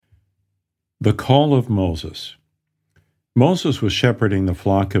The call of Moses. Moses was shepherding the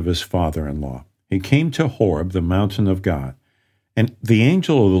flock of his father-in-law. He came to Horeb, the mountain of God, and the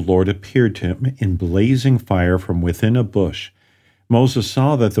angel of the Lord appeared to him in blazing fire from within a bush. Moses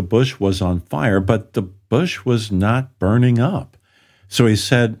saw that the bush was on fire, but the bush was not burning up. So he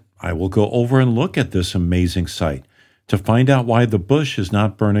said, "I will go over and look at this amazing sight to find out why the bush is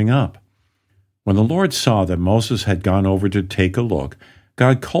not burning up." When the Lord saw that Moses had gone over to take a look,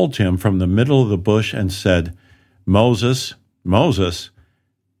 God called to him from the middle of the bush and said, "Moses, Moses."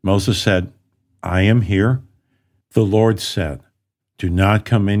 Moses said, "I am here." The Lord said, "Do not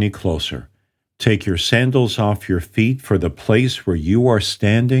come any closer. Take your sandals off your feet, for the place where you are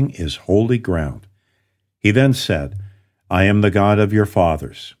standing is holy ground." He then said, "I am the God of your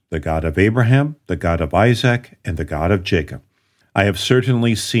fathers, the God of Abraham, the God of Isaac, and the God of Jacob. I have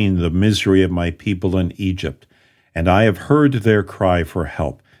certainly seen the misery of my people in Egypt, and I have heard their cry for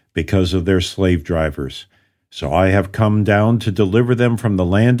help because of their slave drivers. So I have come down to deliver them from the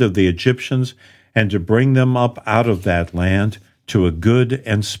land of the Egyptians and to bring them up out of that land to a good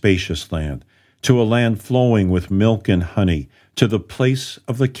and spacious land, to a land flowing with milk and honey, to the place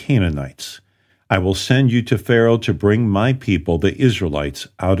of the Canaanites. I will send you to Pharaoh to bring my people, the Israelites,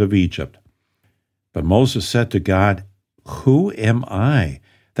 out of Egypt." But Moses said to God, "Who am I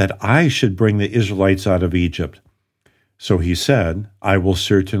that I should bring the Israelites out of Egypt?" So he said, "I will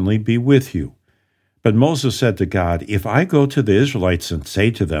certainly be with you." But Moses said to God, "If I go to the Israelites and say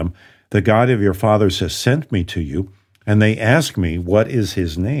to them, 'The God of your fathers has sent me to you,' and they ask me, 'What is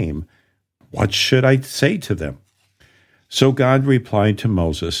his name?' what should I say to them?" So God replied to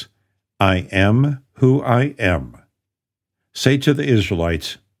Moses, "I am who I am. Say to the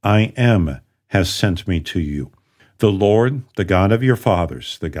Israelites, 'I am has sent me to you. The Lord, the God of your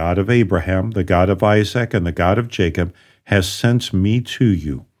fathers, the God of Abraham, the God of Isaac, and the God of Jacob, has sent me to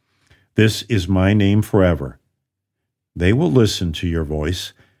you. This is my name forever.' They will listen to your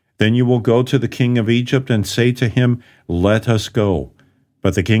voice. Then you will go to the king of Egypt and say to him, 'Let us go.'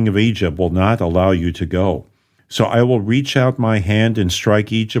 But the king of Egypt will not allow you to go. So I will reach out my hand and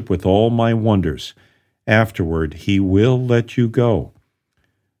strike Egypt with all my wonders. Afterward he will let you go."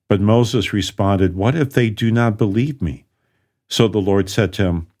 But Moses responded, "What if they do not believe me?" So the Lord said to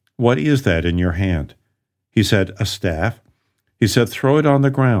him, "What is that in your hand?" He said, "A staff." He said, "Throw it on the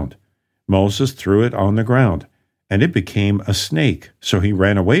ground." Moses threw it on the ground, and it became a snake, so he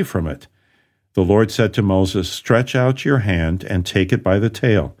ran away from it. The Lord said to Moses, "Stretch out your hand and take it by the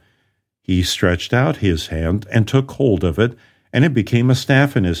tail." He stretched out his hand and took hold of it, and it became a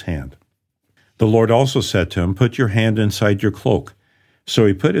staff in his hand. The Lord also said to him, "Put your hand inside your cloak." So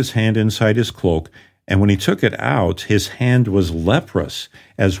he put his hand inside his cloak, and when he took it out, his hand was leprous,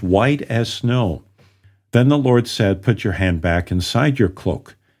 as white as snow. Then the Lord said, "Put your hand back inside your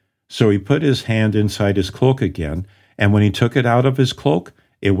cloak." So he put his hand inside his cloak again, and when he took it out of his cloak,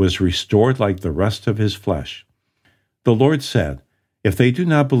 it was restored like the rest of his flesh. The Lord said, "If they do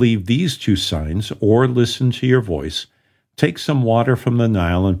not believe these two signs or listen to your voice, take some water from the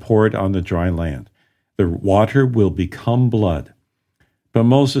Nile and pour it on the dry land. The water will become blood." But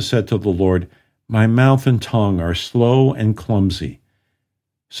Moses said to the Lord, "My mouth and tongue are slow and clumsy."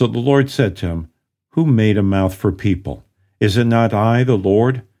 So the Lord said to him, "Who made a mouth for people? Is it not I, the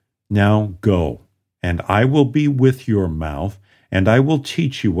Lord? Now go, and I will be with your mouth, and I will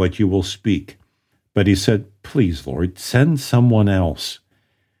teach you what you will speak." But he said, "Please, Lord, send someone else."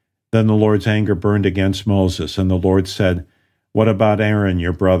 Then the Lord's anger burned against Moses, and the Lord said, "What about Aaron,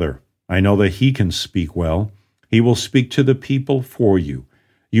 your brother? I know that he can speak well. He will speak to the people for you.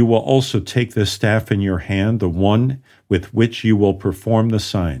 You will also take the staff in your hand, the one with which you will perform the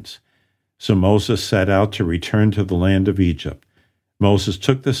signs." So Moses set out to return to the land of Egypt. Moses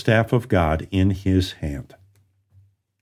took the staff of God in his hand.